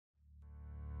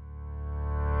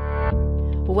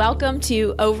Welcome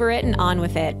to Over It and On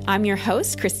With It. I'm your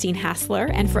host, Christine Hassler,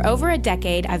 and for over a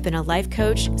decade, I've been a life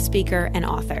coach, speaker, and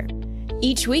author.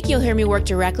 Each week, you'll hear me work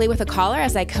directly with a caller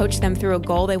as I coach them through a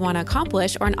goal they want to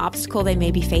accomplish or an obstacle they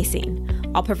may be facing.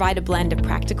 I'll provide a blend of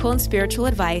practical and spiritual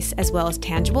advice, as well as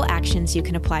tangible actions you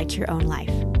can apply to your own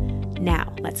life.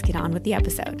 Now, let's get on with the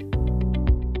episode.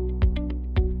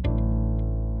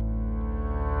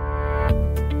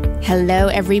 Hello,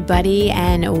 everybody,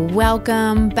 and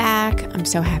welcome back. I'm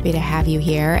so happy to have you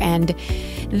here. And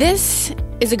this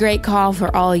is a great call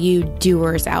for all you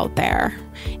doers out there.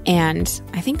 And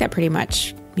I think that pretty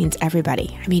much means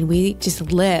everybody. I mean, we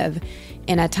just live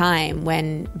in a time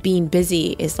when being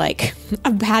busy is like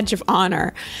a badge of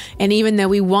honor. And even though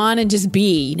we want to just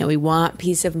be, we want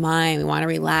peace of mind, we want to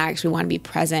relax, we want to be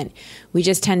present, we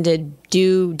just tend to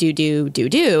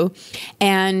do,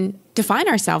 and define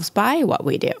ourselves by what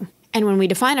we do. And when we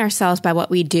define ourselves by what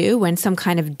we do, when some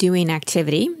kind of doing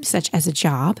activity, such as a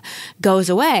job, goes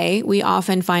away, we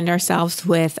often find ourselves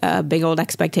with a big old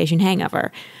expectation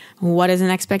hangover. What is an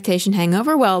expectation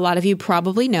hangover? Well, a lot of you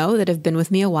probably know that have been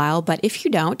with me a while, but if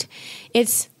you don't,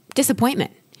 it's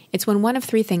disappointment. It's when one of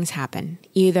three things happen.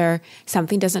 Either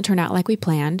something doesn't turn out like we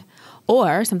planned,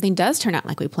 or something does turn out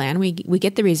like we planned. We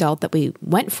get the result that we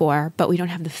went for, but we don't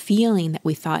have the feeling that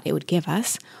we thought it would give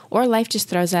us, or life just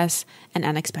throws us an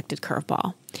unexpected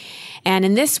curveball. And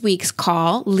in this week's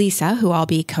call, Lisa, who I'll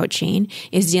be coaching,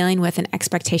 is dealing with an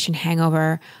expectation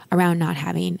hangover around not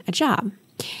having a job.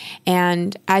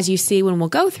 And as you see when we'll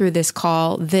go through this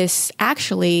call, this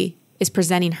actually is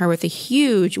presenting her with a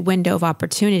huge window of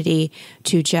opportunity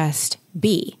to just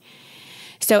be.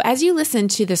 So as you listen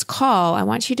to this call, I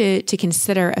want you to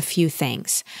consider a few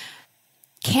things.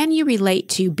 Can you relate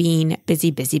to being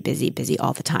busy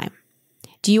all the time?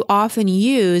 Do you often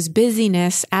use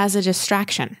busyness as a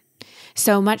distraction?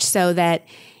 So much so that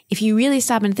if you really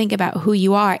stop and think about who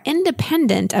you are,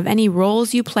 independent of any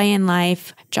roles you play in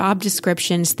life, job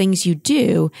descriptions, things you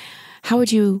do, how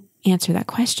would you answer that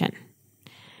question?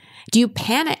 Do you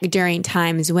panic during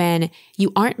times when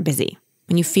you aren't busy,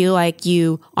 when you feel like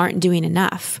you aren't doing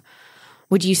enough?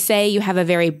 Would you say you have a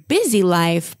very busy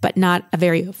life, but not a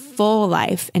very full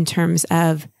life in terms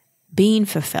of being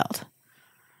fulfilled?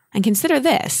 And consider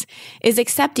this, is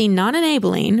accepting not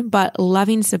enabling, but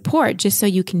loving support just so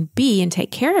you can be and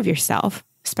take care of yourself,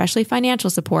 especially financial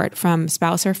support from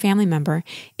spouse or family member,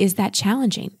 is that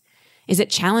challenging? Is it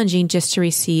challenging just to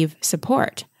receive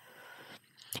support?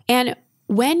 And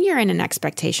when you're in an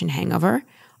expectation hangover,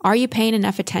 are you paying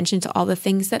enough attention to all the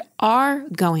things that are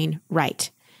going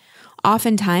right?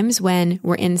 Oftentimes when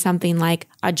we're in something like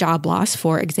a job loss,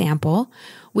 for example,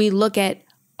 we look at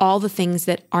all the things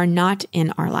that are not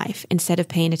in our life instead of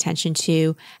paying attention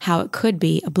to how it could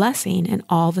be a blessing and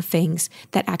all the things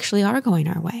that actually are going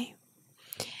our way.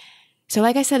 So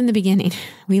like I said in the beginning,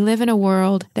 we live in a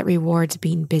world that rewards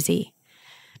being busy,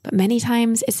 but many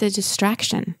times it's a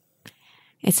distraction.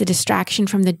 It's a distraction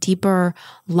from the deeper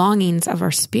longings of our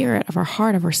spirit, of our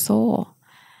heart, of our soul.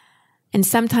 And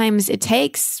sometimes it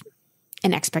takes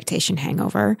an expectation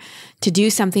hangover to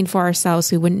do something for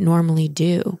ourselves we wouldn't normally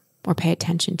do or pay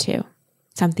attention to,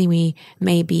 something we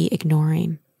may be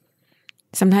ignoring.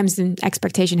 Sometimes an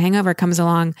expectation hangover comes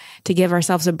along to give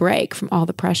ourselves a break from all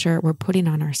the pressure we're putting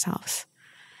on ourselves.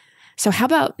 So how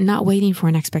about not waiting for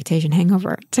an expectation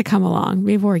hangover to come along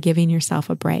before giving yourself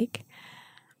a break?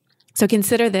 So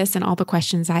consider this and all the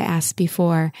questions I asked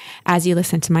before as you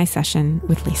listen to my session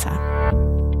with Lisa.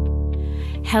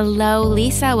 Hello,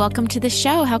 Lisa. Welcome to the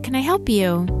show. How can I help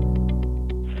you?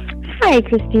 Hi,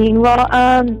 Christine. Well,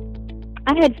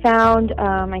 I had found,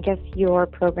 your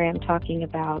program talking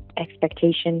about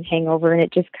expectation hangover, and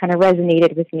it just kind of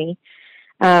resonated with me.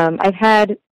 I've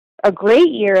had a great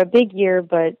year, a big year,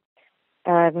 but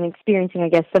I've been experiencing,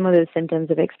 some of those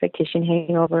symptoms of expectation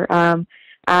hangover.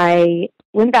 I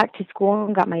went back to school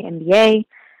and got my MBA,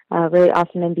 a really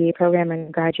awesome MBA program,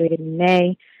 and graduated in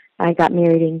May. I got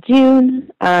married in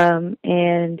June,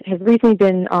 and have recently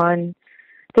been on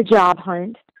the job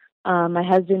hunt. My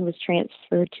husband was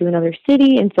transferred to another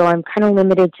city, and so I'm kind of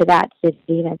limited to that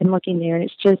city, and I've been looking there, and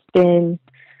it's just been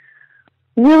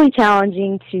really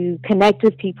challenging to connect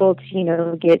with people,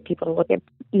 to, get people to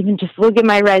look at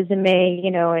my resume,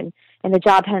 and the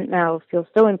job hunt now feels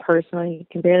so impersonal. You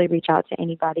can barely reach out to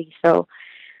anybody. So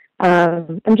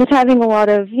I'm just having a lot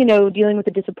of, dealing with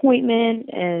the disappointment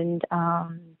and,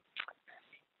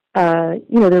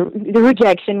 the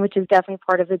rejection, which is definitely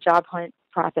part of the job hunt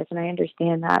process, and I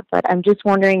understand that. But I'm just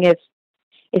wondering if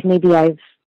maybe I've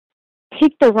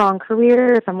picked the wrong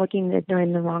career, if I'm looking at they're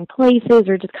in the wrong places,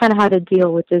 or just kind of how to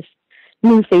deal with this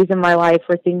new phase in my life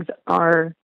where things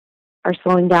are are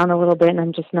slowing down a little bit, and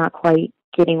I'm just not quite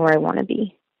getting where I want to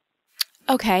be.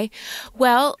 Okay.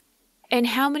 Well, in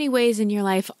how many ways in your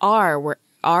life are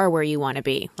where you want to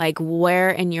be? Like, where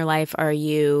in your life are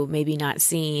you maybe not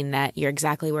seeing that you're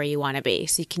exactly where you want to be?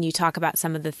 So can you talk about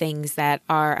some of the things that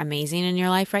are amazing in your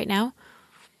life right now?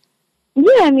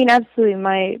 Yeah, I mean, absolutely.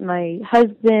 My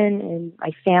husband and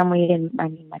my family and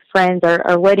my friends,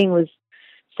 our wedding was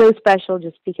so special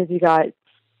just because we got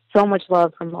so much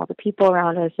love from all the people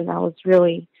around us, and that was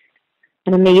really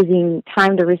an amazing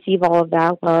time to receive all of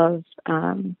that love.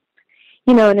 And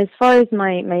as far as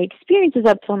my experiences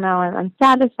up till now, I'm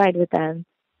satisfied with them,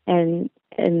 and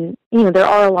there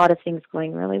are a lot of things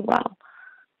going really well.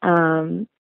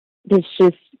 It's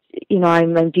just,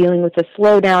 I'm dealing with a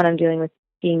slowdown. I'm dealing with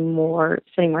spending more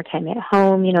time at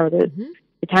home.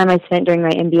 The time I spent during my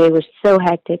MBA was so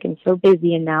hectic and so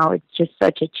busy, and now it's just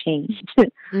such a change.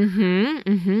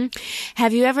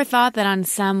 Have you ever thought that on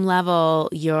some level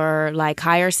your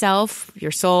higher self, your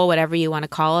soul, whatever you want to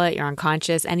call it, your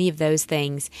unconscious, any of those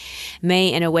things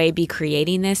may in a way be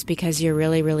creating this because you're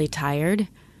really, really tired?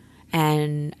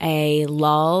 And a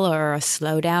lull or a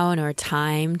slowdown or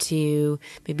time to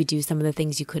maybe do some of the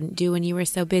things you couldn't do when you were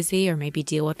so busy, or maybe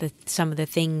deal with some of the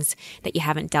things that you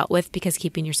haven't dealt with because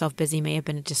keeping yourself busy may have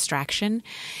been a distraction.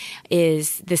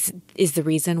 Is the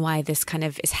reason why this kind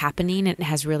of is happening, and it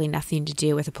has really nothing to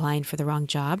do with applying for the wrong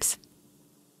jobs?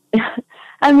 That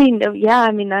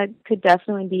could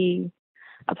definitely be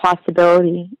a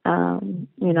possibility.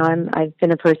 I've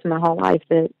been a person my whole life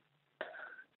that,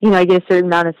 I get a certain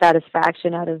amount of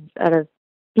satisfaction out of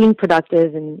being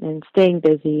productive and staying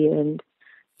busy. And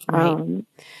Right.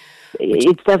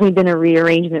 It's definitely been a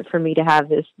rearrangement for me to have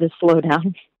this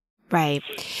slowdown. Right.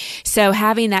 So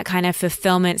having that kind of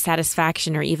fulfillment,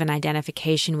 satisfaction, or even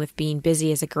identification with being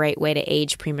busy is a great way to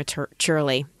age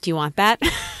prematurely. Do you want that?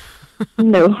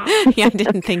 No. Yeah, I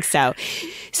didn't think so.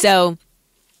 So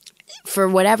for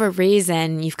whatever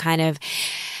reason, you've kind of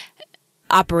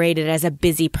operated as a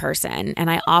busy person.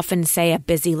 And I often say a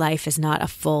busy life is not a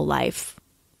full life.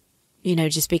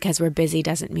 Just because we're busy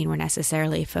doesn't mean we're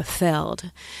necessarily fulfilled.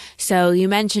 So you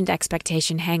mentioned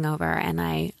expectation hangover, and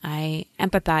I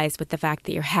empathize with the fact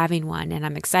that you're having one, and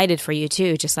I'm excited for you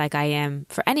too, just like I am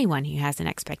for anyone who has an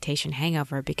expectation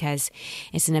hangover, because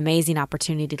it's an amazing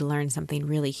opportunity to learn something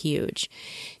really huge.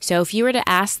 So if you were to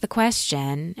ask the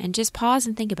question, and just pause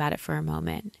and think about it for a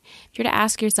moment, if you were to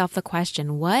ask yourself the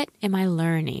question, what am I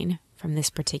learning from this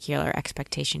particular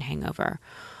expectation hangover?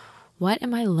 What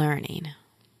am I learning?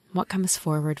 What comes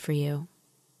forward for you?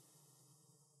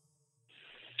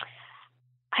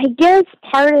 I guess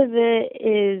part of it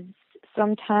is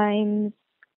sometimes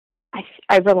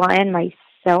I rely on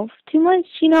myself too much.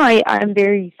 I'm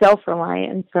very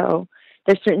self-reliant, and so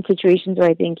there's certain situations where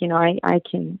I think, I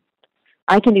can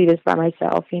do this by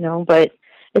myself, But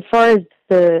as far as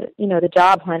the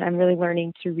job hunt, I'm really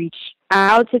learning to reach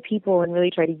out to people and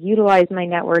really try to utilize my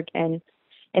network and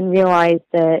realize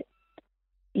that,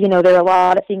 there are a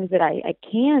lot of things that I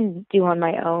can do on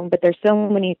my own, but there's so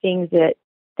many things that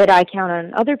I count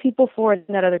on other people for and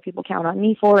that other people count on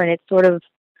me for. And it's sort of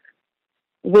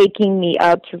waking me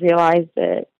up to realize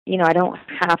that, I don't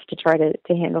have to try to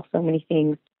handle so many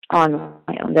things on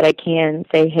my own, that I can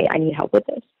say, hey, I need help with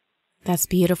this. That's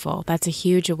beautiful. That's a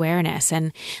huge awareness.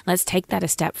 And let's take that a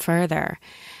step further.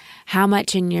 How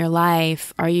much in your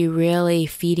life are you really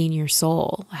feeding your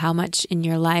soul? How much in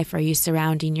your life are you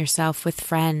surrounding yourself with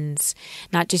friends,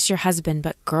 not just your husband,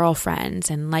 but girlfriends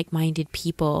and like-minded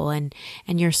people and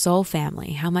your soul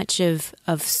family? How much of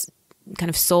kind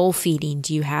of soul feeding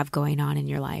do you have going on in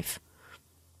your life?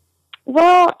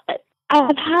 Well,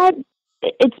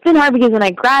 it's been hard because when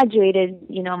I graduated,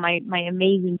 my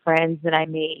amazing friends that I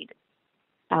made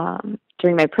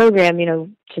during my program,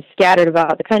 just scattered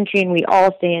about the country, and we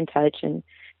all stay in touch. And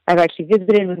I've actually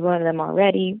visited with one of them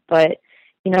already. But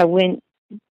I was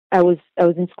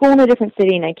in school in a different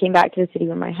city, and I came back to the city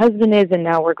where my husband is, and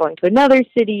now we're going to another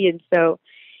city. And so,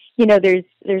 there's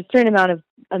a certain amount of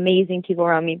amazing people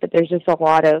around me, but there's just a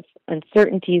lot of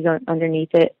uncertainties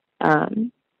underneath it.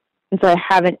 And so I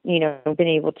haven't, been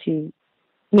able to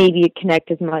maybe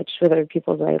connect as much with other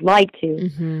people as I'd like to.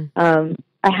 Mm-hmm.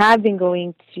 I have been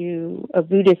going to a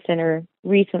Buddhist center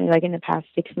recently, like in the past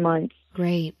 6 months.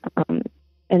 Great.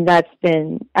 And that's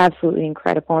been absolutely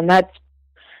incredible. And that's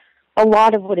a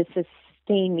lot of what has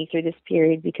sustained me through this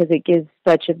period, because it gives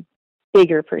such a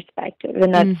bigger perspective.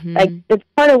 And that's that's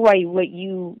part of why what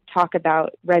you talk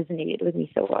about resonated with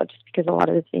me so well, just because a lot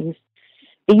of the things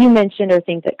that you mentioned are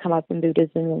things that come up in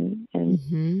Buddhism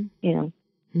and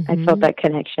I felt that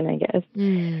connection, I guess.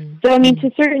 Mm. So, I mean, to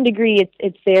a certain degree,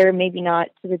 it's there, maybe not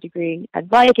to the degree I'd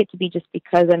like it to be, just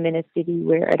because I'm in a city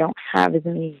where I don't have as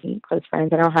many close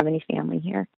friends. I don't have any family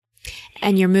here.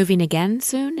 And you're moving again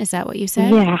soon? Is that what you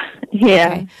said? Yeah.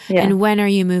 Okay. Yeah. And when are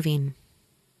you moving?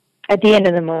 At the end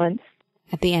of the month.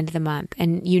 At the end of the month.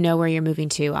 And you know where you're moving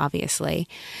to, obviously.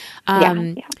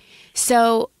 Yeah.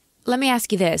 So let me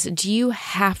ask you this. Do you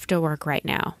have to work right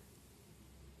now?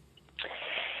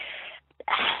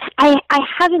 I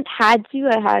haven't had to.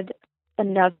 I had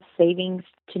enough savings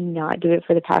to not do it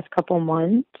for the past couple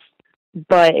months,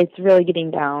 but it's really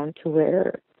getting down to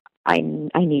where I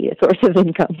need a source of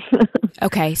income.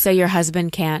 Okay, so your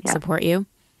husband can't support you?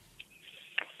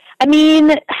 I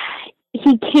mean,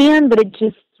 he can, but it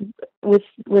just, with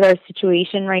our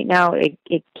situation right now,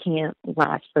 it can't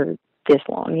last for this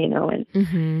long, you know.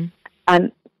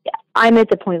 And I'm at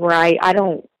the point where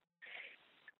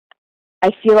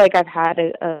I feel like I've had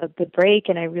a good break,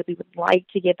 and I really would like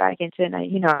to get back into it. And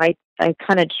I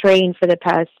kind of trained for the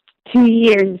past 2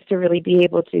 years to really be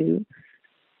able to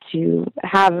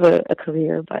have a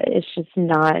career, but it's just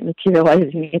not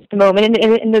materializing at the moment.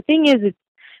 And the thing is,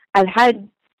 I've had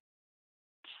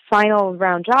final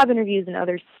round job interviews in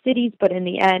other cities, but in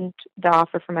the end, the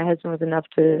offer for my husband was enough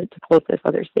to close this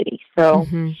other city. So,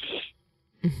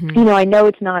 you know, I know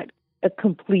it's not a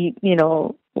complete, you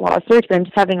know, lost search, but I'm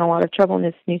just having a lot of trouble in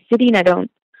this new city, and I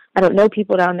don't know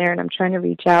people down there, and I'm trying to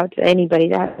reach out to anybody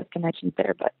that has connections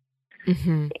there. But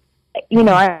you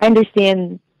know, I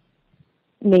understand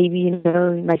maybe, you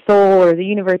know, my soul or the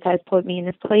universe has put me in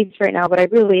this place right now, but I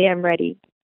really am ready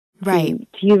to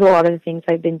use a lot of the things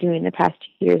I've been doing the past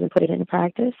 2 years and put it into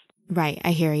practice. Right.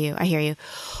 I hear you.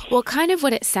 Well, kind of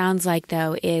what it sounds like,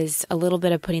 though, is a little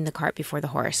bit of putting the cart before the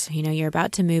horse. You know, you're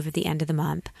about to move at the end of the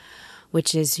month,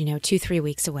 which is, you know, 2-3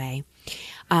 weeks away.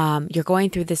 You're going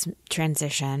through this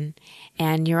transition,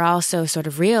 and you're also sort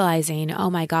of realizing, oh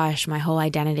my gosh, my whole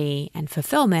identity and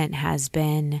fulfillment has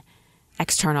been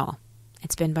external.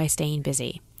 It's been by staying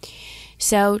busy.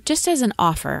 So just as an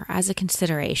offer, as a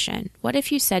consideration, what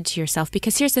if you said to yourself,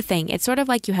 because here's the thing, it's sort of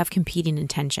like you have competing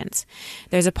intentions.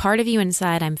 There's a part of you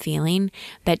inside, I'm feeling,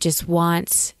 that just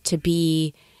wants to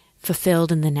be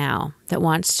fulfilled in the now, that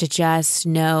wants to just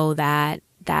know that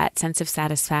that sense of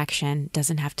satisfaction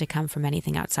doesn't have to come from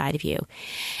anything outside of you.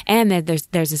 And there's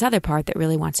this other part that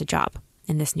really wants a job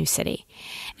in this new city.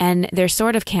 And they're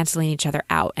sort of canceling each other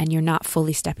out, and you're not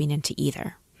fully stepping into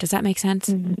either. Does that make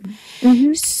sense?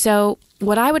 So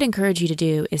what I would encourage you to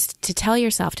do is to tell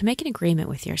yourself, to make an agreement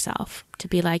with yourself, to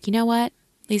be like, you know what,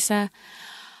 Lisa,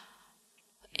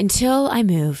 until I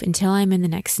move, until I'm in the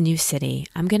next new city,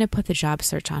 I'm going to put the job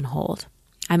search on hold.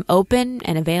 I'm open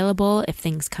and available if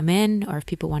things come in, or if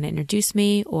people want to introduce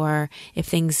me, or if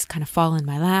things kind of fall in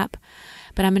my lap.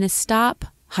 But I'm going to stop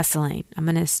hustling. I'm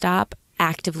going to stop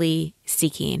actively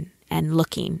seeking and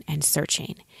looking and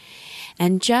searching,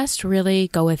 and just really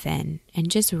go within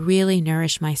and just really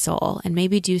nourish my soul, and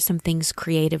maybe do some things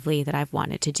creatively that I've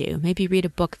wanted to do. Maybe read a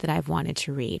book that I've wanted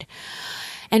to read.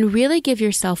 And really give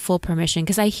yourself full permission,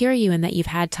 because I hear you in that you've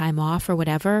had time off or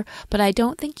whatever, but I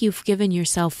don't think you've given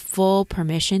yourself full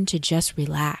permission to just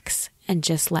relax and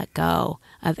just let go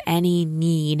of any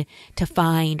need to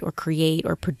find or create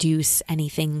or produce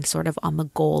anything sort of on the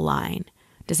goal line.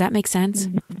 Does that make sense?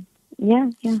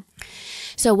 Yeah.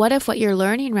 So what if what you're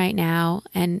learning right now,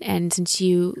 and since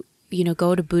you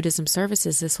go to Buddhism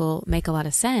services, this will make a lot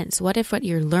of sense. What if what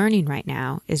you're learning right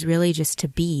now is really just to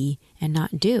be and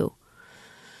not do?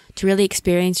 To really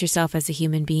experience yourself as a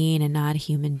human being and not a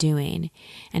human doing,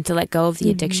 and to let go of the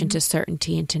addiction to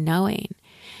certainty and to knowing.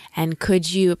 And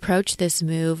could you approach this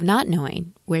move not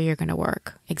knowing where you're going to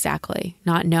work exactly,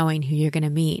 not knowing who you're going to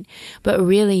meet, but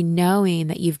really knowing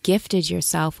that you've gifted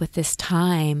yourself with this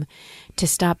time to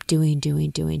stop doing.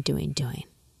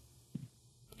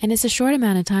 And it's a short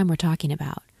amount of time we're talking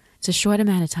about. It's a short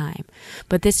amount of time.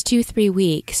 But this 2-3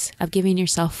 weeks of giving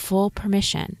yourself full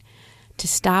permission to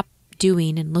stop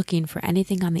doing and looking for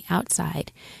anything on the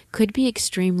outside could be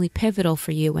extremely pivotal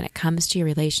for you when it comes to your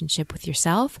relationship with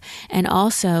yourself, and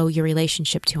also your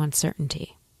relationship to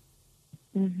uncertainty.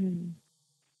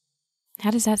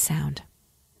 How does that sound?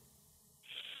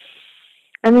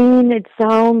 I mean, it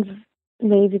sounds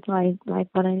maybe like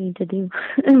what I need to do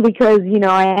because, you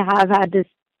know, I have had this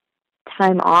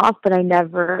time off, but I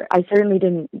certainly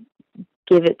didn't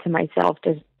give it to myself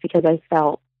just because I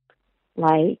felt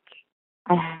like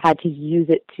I had to use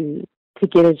it to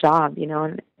get a job, you know,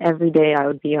 and every day I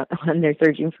would be on there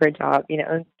searching for a job, you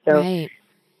know. So, right.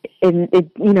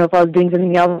 It you know, if I was doing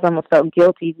something else, I almost felt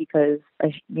guilty because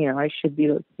I should be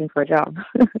looking for a job.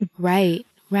 Right.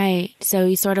 Right. So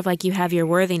you sort of like you have your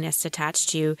worthiness attached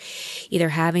to either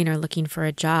having or looking for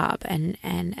a job. And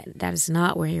that is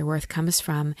not where your worth comes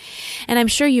from. And I'm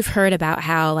sure you've heard about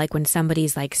how like when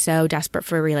somebody's like so desperate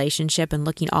for a relationship and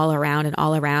looking all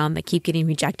around, they keep getting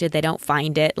rejected. They don't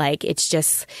find it. Like it's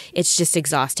just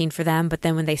exhausting for them. But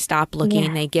then when they stop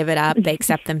looking, they give it up. They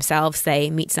accept themselves. They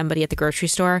meet somebody at the grocery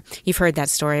store. You've heard that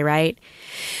story, right?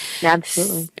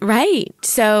 Absolutely. Right.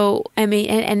 So, I mean,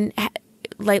 and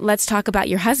like, let's talk about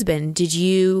your husband. Did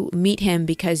you meet him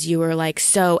because you were like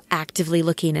so actively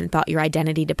looking and thought your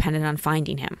identity depended on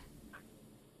finding him?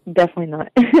 Definitely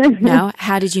not. No?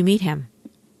 How did you meet him?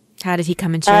 How did he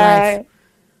come into your life?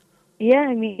 Yeah,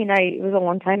 I mean, it was a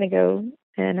long time ago,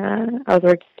 and I was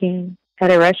working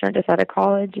at a restaurant just out of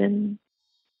college, and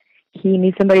he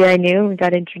knew somebody I knew and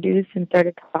got introduced and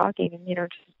started talking. And,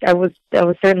 I was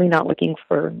certainly not looking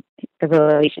for a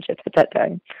relationship at that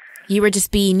time. You were just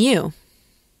being you.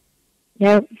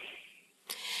 Yep.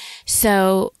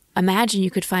 So imagine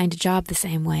you could find a job the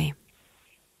same way.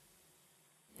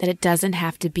 That it doesn't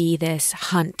have to be this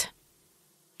hunt.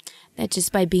 That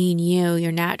just by being you,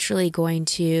 you're naturally going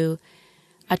to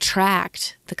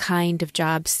attract the kind of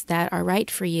jobs that are right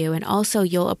for you. And also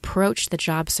you'll approach the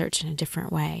job search in a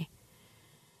different way.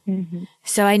 Mm-hmm.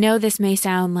 So I know this may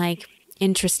sound like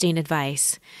interesting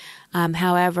advice.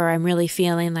 However, I'm really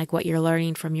feeling like what you're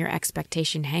learning from your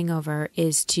expectation hangover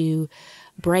is to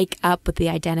break up with the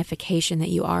identification that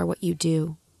you are what you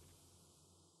do,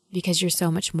 because you're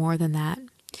so much more than that.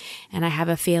 And I have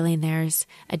a feeling there's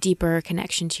a deeper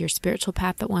connection to your spiritual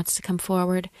path that wants to come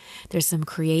forward. There's some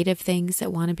creative things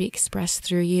that want to be expressed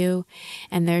through you.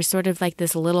 And there's sort of like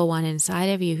this little one inside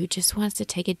of you who just wants to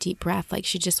take a deep breath, like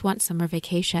she just wants summer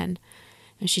vacation.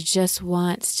 And she just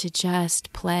wants to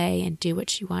just play and do what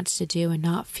she wants to do and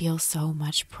not feel so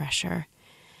much pressure.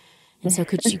 And so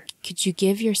could you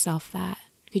give yourself that?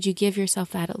 Could you give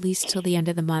yourself that at least till the end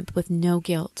of the month with no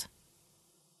guilt?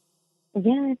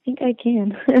 Yeah, I think I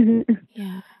can.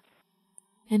 Yeah.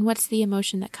 And what's the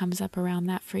emotion that comes up around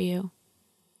that for you?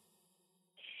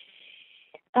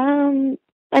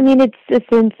 I mean, it's a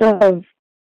sense of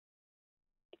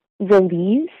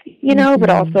relief, but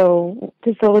also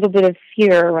just a little bit of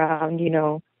fear around,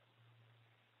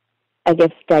 I guess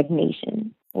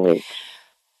stagnation, which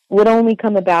would only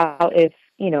come about if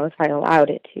I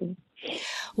allowed it to.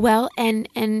 Well, and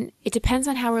it depends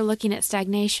on how we're looking at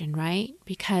stagnation, right?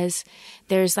 Because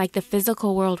there's like the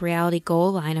physical world reality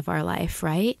goal line of our life,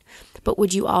 right? But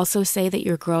would you also say that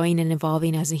you're growing and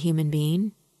evolving as a human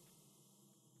being?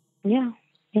 Yeah.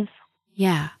 Yes.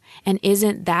 Yeah. And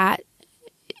isn't that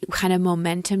kind of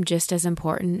momentum just as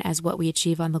important as what we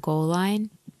achieve on the goal line?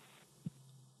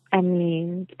 I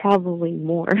mean, probably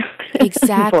more.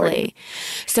 Exactly.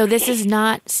 So this is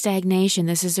not stagnation.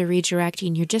 This is a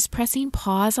redirecting. You're just pressing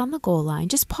pause on the goal line.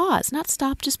 Just pause, not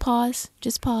stop, just pause,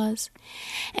 just pause.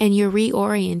 And you're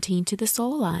reorienting to the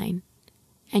soul line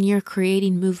and you're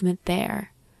creating movement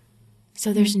there.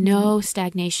 So there's no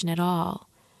stagnation at all.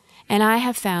 And I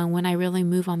have found when I really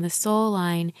move on the soul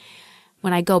line,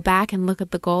 when I go back and look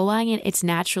at the goal line, it's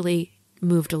naturally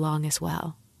moved along as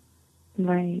well.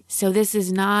 Right. So this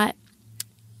is not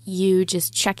you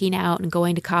just checking out and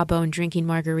going to Cabo and drinking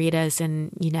margaritas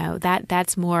and,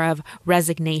 that's more of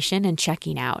resignation and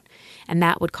checking out. And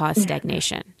that would cause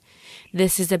stagnation.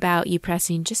 This is about you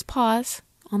pressing just pause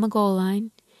on the goal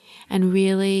line and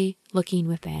really looking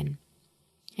within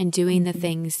and doing the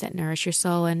things that nourish your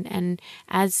soul. And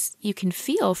as you can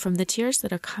feel from the tears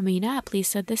that are coming up,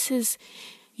 Lisa,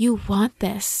 you want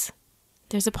this.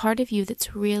 There's a part of you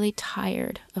that's really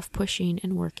tired of pushing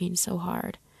and working so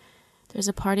hard. There's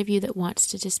a part of you that wants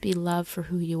to just be loved for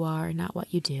who you are and not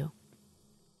what you do.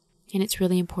 And it's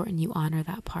really important you honor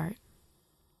that part.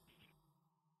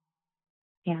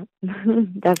 Yeah,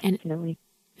 definitely.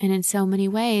 And in so many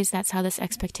ways, that's how this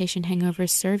expectation hangover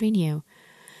is serving you.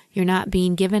 You're not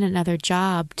being given another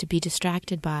job to be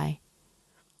distracted by.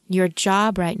 Your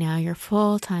job right now, your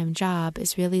full-time job,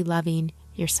 is really loving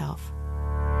yourself.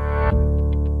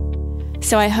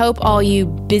 So I hope all you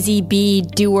busy bee,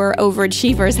 doer,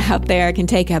 overachievers out there can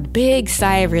take a big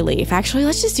sigh of relief. Actually,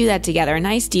 let's just do that together. A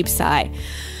nice deep sigh.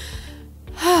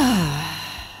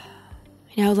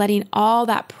 Letting all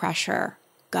that pressure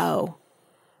go.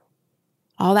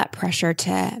 All that pressure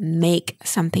to make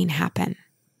something happen.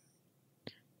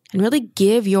 And really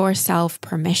give yourself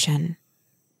permission.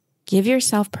 Give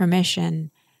yourself permission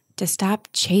to stop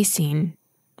chasing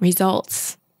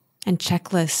results and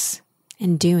checklists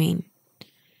and doing.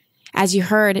 As you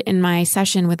heard in my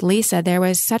session with Lisa, there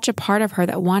was such a part of her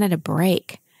that wanted a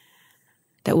break,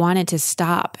 that wanted to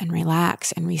stop and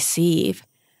relax and receive.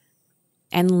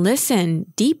 and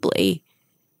listen deeply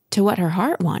to what her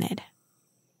heart wanted.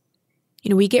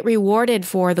 We get rewarded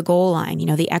for the goal line,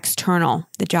 the external,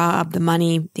 the job, the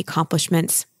money, the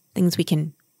accomplishments, things we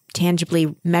can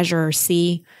tangibly measure or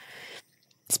see.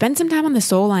 Spend some time on the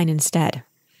soul line instead.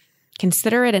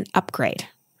 Consider it an upgrade.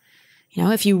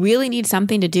 If you really need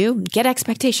something to do, get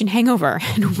Expectation Hangover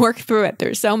and work through it.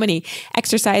 There's so many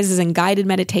exercises and guided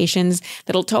meditations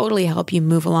that'll totally help you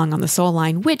move along on the soul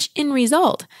line, which in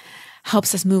result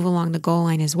helps us move along the goal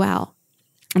line as well.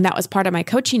 And that was part of my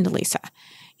coaching to Lisa.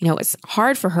 It was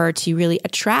hard for her to really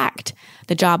attract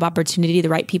the job opportunity, the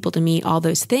right people to meet, all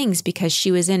those things, because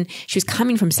she was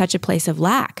coming from such a place of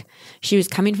lack. She was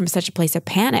coming from such a place of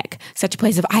panic, such a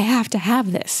place of, I have to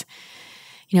have this.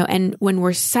 And when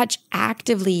we're such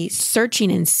actively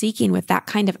searching and seeking with that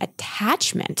kind of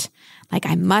attachment, like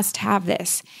I must have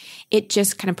this, it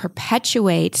just kind of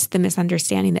perpetuates the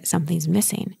misunderstanding that something's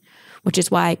missing, which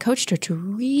is why I coached her to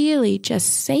really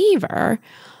just savor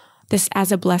this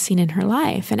as a blessing in her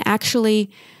life and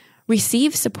actually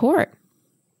receive support.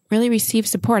 Really receive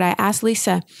support. I asked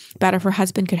Lisa about if her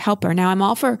husband could help her. Now, I'm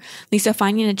all for Lisa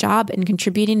finding a job and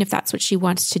contributing if that's what she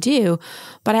wants to do.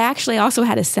 But I actually also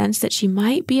had a sense that she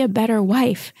might be a better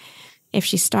wife if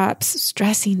she stops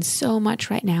stressing so much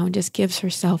right now and just gives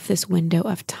herself this window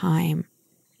of time.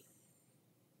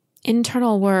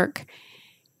 Internal work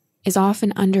is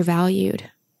often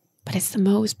undervalued, but it's the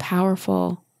most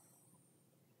powerful.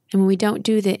 And when we don't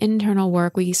do the internal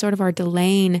work, we sort of are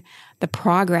delaying the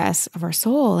progress of our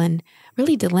soul and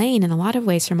really delaying, in a lot of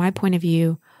ways, from my point of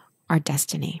view, our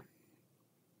destiny.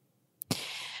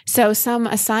 So some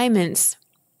assignments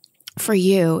for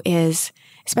you is,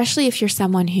 especially if you're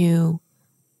someone who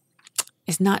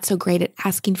is not so great at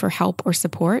asking for help or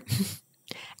support,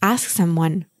 ask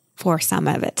someone for some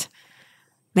of it.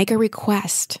 Make a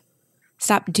request.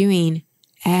 Stop doing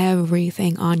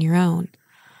everything on your own.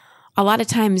 A lot of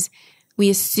times we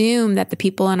assume that the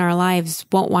people in our lives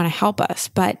won't want to help us,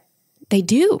 but they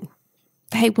do.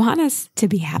 They want us to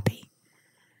be happy.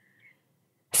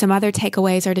 Some other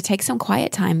takeaways are to take some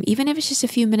quiet time, even if it's just a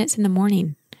few minutes in the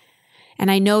morning.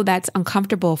 And I know that's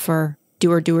uncomfortable for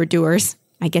doers.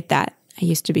 I get that. I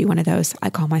used to be one of those. I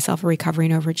call myself a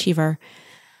recovering overachiever.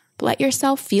 But let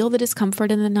yourself feel the discomfort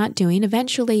in the not doing.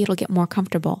 Eventually, it'll get more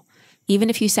comfortable. Even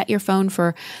if you set your phone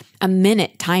for a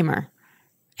minute timer,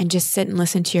 and just sit and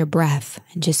listen to your breath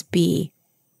and just be.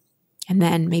 And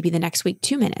then maybe the next week,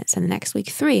 2 minutes, and the next week,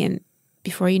 3. And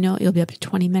before you know it, you'll be up to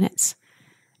 20 minutes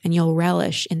and you'll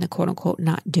relish in the quote unquote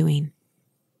not doing.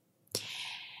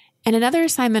 And another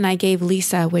assignment I gave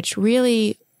Lisa, which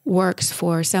really works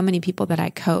for so many people that I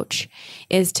coach,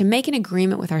 is to make an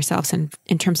agreement with ourselves in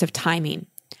terms of timing.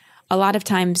 A lot of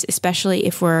times, especially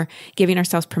if we're giving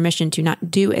ourselves permission to not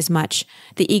do as much,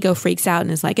 the ego freaks out and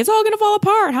is like, it's all going to fall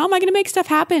apart. How am I going to make stuff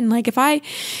happen? Like if I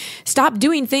stop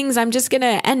doing things, I'm just going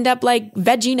to end up like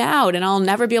vegging out and I'll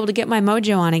never be able to get my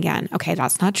mojo on again. Okay,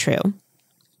 that's not true.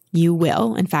 You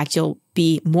will. In fact, you'll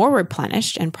be more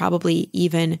replenished and probably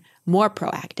even more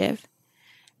proactive.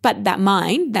 But that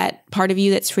mind, that part of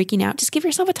you that's freaking out, just give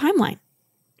yourself a timeline.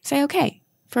 Say, okay,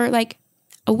 for like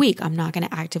a week, I'm not going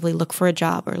to actively look for a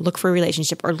job or look for a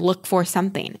relationship or look for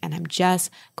something. And I'm just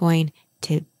going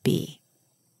to be.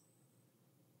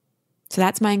 So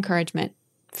that's my encouragement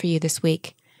for you this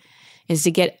week, is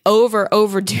to get over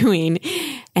overdoing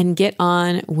and get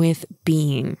on with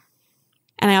being.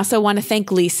 And I also want to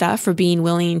thank Lisa for being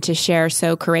willing to share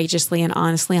so courageously and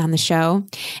honestly on the show.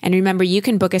 And remember, you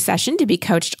can book a session to be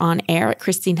coached on air at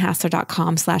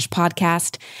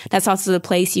christinehassler.com/podcast. That's also the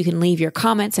place you can leave your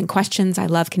comments and questions. I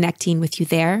love connecting with you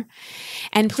there.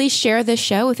 And please share this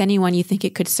show with anyone you think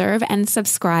it could serve and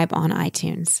subscribe on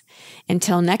iTunes.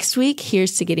 Until next week,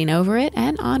 here's to getting over it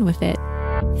and on with it.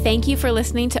 Thank you for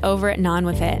listening to Over It and On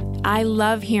With It. I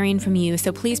love hearing from you,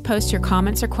 so please post your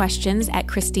comments or questions at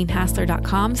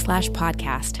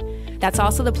christinehassler.com/podcast. That's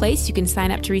also the place you can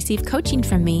sign up to receive coaching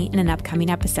from me in an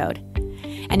upcoming episode.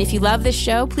 And if you love this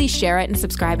show, please share it and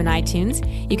subscribe in iTunes.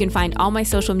 You can find all my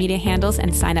social media handles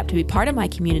and sign up to be part of my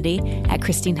community at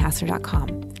christinehassler.com.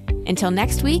 Until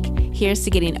next week, here's to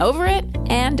getting over it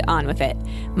and on with it.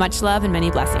 Much love and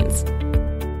many blessings.